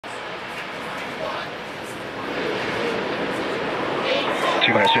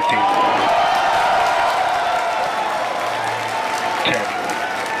T minus 15. 10,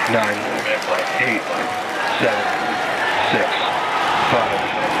 9, 8, 7, 6, 5,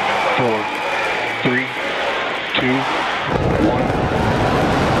 4, 3, 2, 1.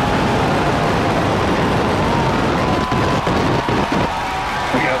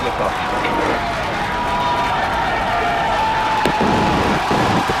 We have liftoff.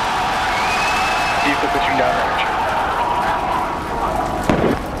 Vehicle pitching downrange.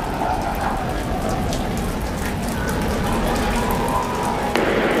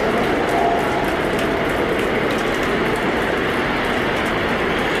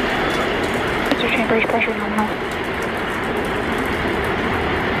 Chambers pressure nominal.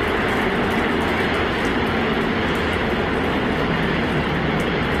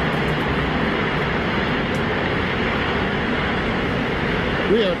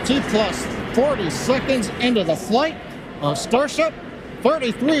 We are T plus 40 seconds into the flight of Starship.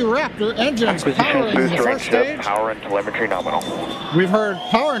 33 Raptor engines powering the first stage. Power and telemetry nominal. We've heard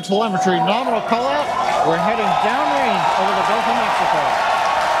power and telemetry nominal call out. We're heading downrange over the Gulf of Mexico.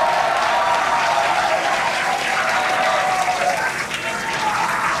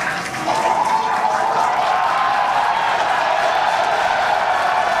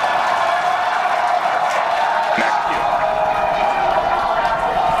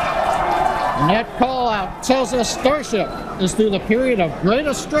 And that call out tells us Starship is through the period of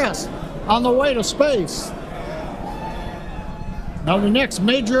greatest stress on the way to space. Now the next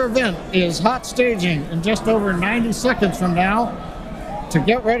major event is hot staging in just over 90 seconds from now. To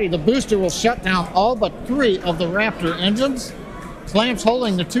get ready, the booster will shut down all but 3 of the Raptor engines. Clamps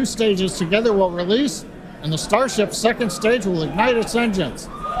holding the 2 stages together will release, and the Starship's second stage will ignite its engines.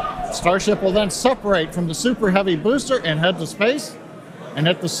 Starship will then separate from the Super Heavy booster and head to space. And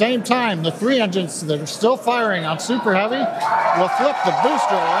at the same time, the 3 engines that are still firing on Super Heavy will flip the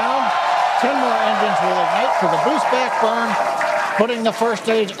booster around. 10 more engines will ignite for the boost back burn, putting the first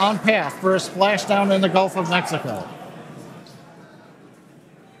stage on path for a splashdown in the Gulf of Mexico.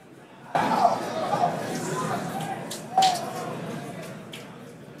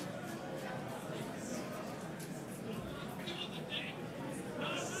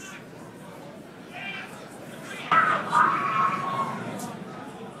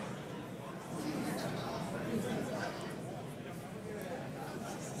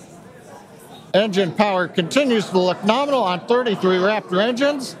 Engine power continues to look nominal on 33 Raptor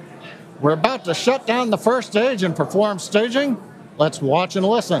engines. We're about to shut down the first stage and perform staging. Let's watch and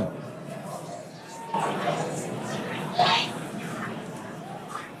listen.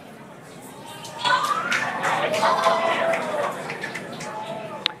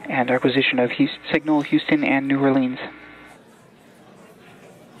 And acquisition of signal Houston and New Orleans.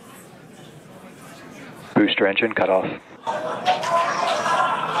 Booster engine cut off.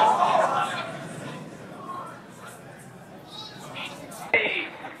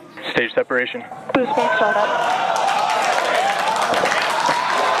 Stage separation. Boost back startup.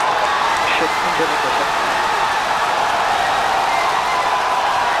 Ship engine ignition.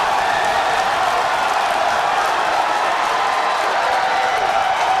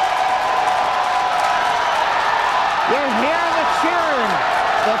 You're hearing the cheering.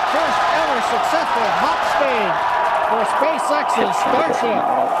 The first ever successful hot stage for SpaceX's Starship.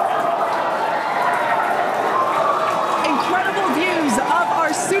 Incredible views of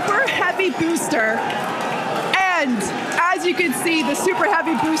our Super Heavy booster. And as you can see, the Super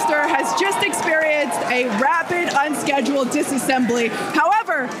Heavy booster has just experienced a rapid, unscheduled disassembly.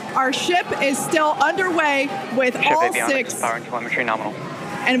 However, our ship is still underway with Ship all avionics, 6. Power and telemetry nominal.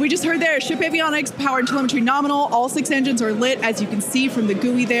 And we just heard there, ship avionics, power and telemetry nominal. All 6 engines are lit, as you can see from the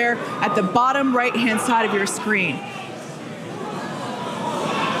GUI there at the bottom right-hand side of your screen.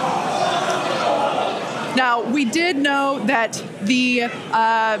 Now, we did know that the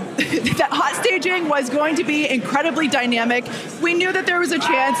that hot staging was going to be incredibly dynamic. We knew that there was a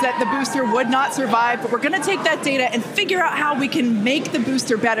chance that the booster would not survive, but we're going to take that data and figure out how we can make the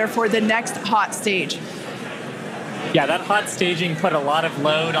booster better for the next hot stage. Yeah, that hot staging put a lot of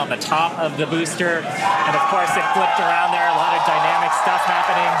load on the top of the booster, and of course it flipped around there, a lot of dynamic stuff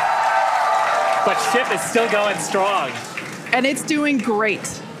happening. But ship is still going strong. And it's doing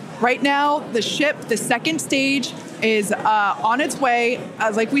great. Right now, the ship, the second stage, is on its way.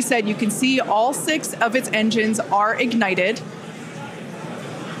 Like we said, you can see all 6 of its engines are ignited.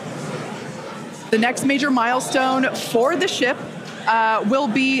 The next major milestone for the ship will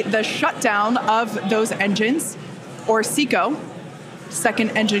be the shutdown of those engines, or SECO,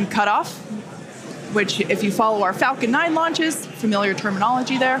 second engine cutoff, which if you follow our Falcon 9 launches, familiar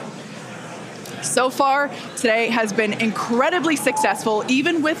terminology there. So far, today has been incredibly successful,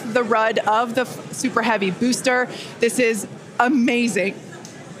 even with the RUD of the Super Heavy booster. This is amazing.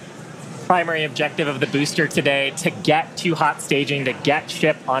 Primary objective of the booster today, to get to hot staging, to get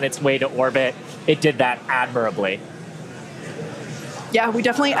ship on its way to orbit. It did that admirably. Yeah, we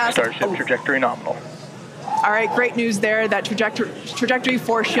definitely asked. Starship trajectory nominal. All right, great news there. That trajectory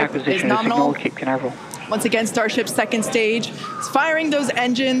for ship is Acquisition of nominal. signal, Cape Canaveral. Once again, Starship's second stage is firing those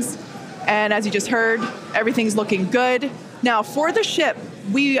engines. And as you just heard, everything's looking good. Now, for the ship,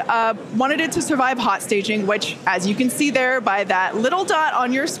 we wanted it to survive hot staging, which, as you can see there by that little dot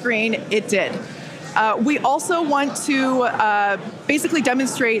on your screen, it did. We also want to basically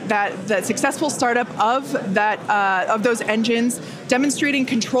demonstrate that the successful startup of those engines, demonstrating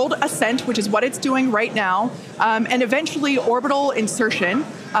controlled ascent, which is what it's doing right now, and eventually orbital insertion.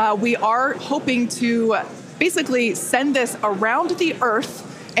 We are hoping to basically send this around the Earth,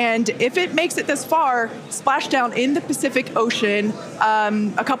 and if it makes it this far, splash down in the Pacific Ocean,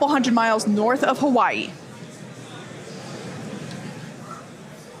 a couple hundred miles north of Hawaii.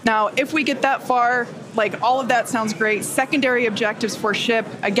 Now, if we get that far, like, all of that sounds great. Secondary objectives for ship,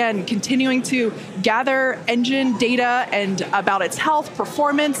 again, continuing to gather engine data and about its health,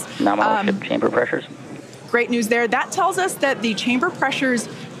 performance. Nominal ship chamber pressures. Great news there. That tells us that the chamber pressures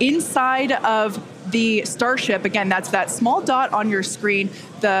inside of the Starship, again, that's that small dot on your screen,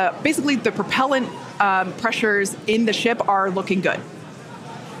 basically the propellant pressures in the ship are looking good.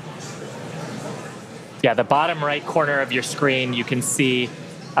 Yeah, the bottom right corner of your screen, you can see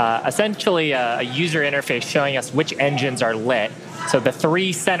essentially a user interface showing us which engines are lit. So the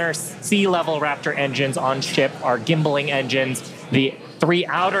 3 center sea level Raptor engines on ship are gimbaling engines. The 3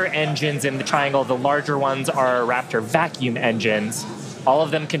 outer engines in the triangle, the larger ones, are Raptor vacuum engines. All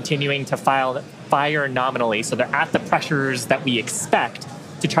of them continuing to fire nominally. So they're at the pressures that we expect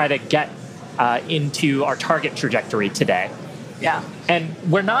to try to get into our target trajectory today. Yeah. And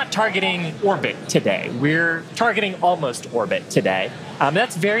we're not targeting orbit today. We're targeting almost orbit today.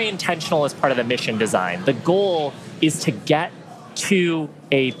 That's very intentional as part of the mission design. The goal is to get to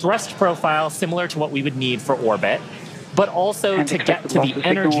a thrust profile similar to what we would need for orbit, but also to get to the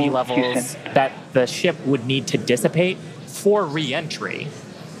energy levels that the ship would need to dissipate for re-entry.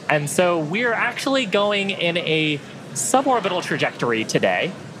 And so we're actually going in a suborbital trajectory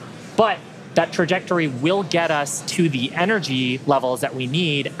today, but that trajectory will get us to the energy levels that we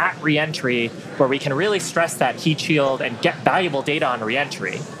need at re-entry, where we can really stress that heat shield and get valuable data on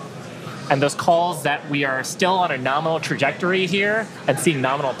re-entry. And those calls that we are still on a nominal trajectory here and seeing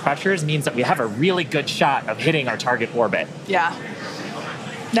nominal pressures means that we have a really good shot of hitting our target orbit. Yeah.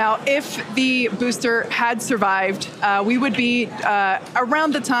 Now, if the booster had survived, we would be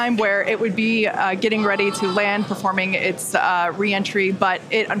around the time where it would be getting ready to land, performing its re-entry, but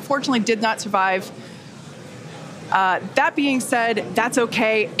it unfortunately did not survive. That being said, that's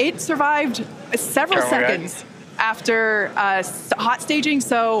okay. It survived several seconds after hot staging,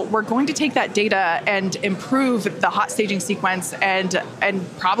 so we're going to take that data and improve the hot staging sequence and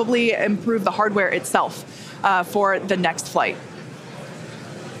probably improve the hardware itself for the next flight.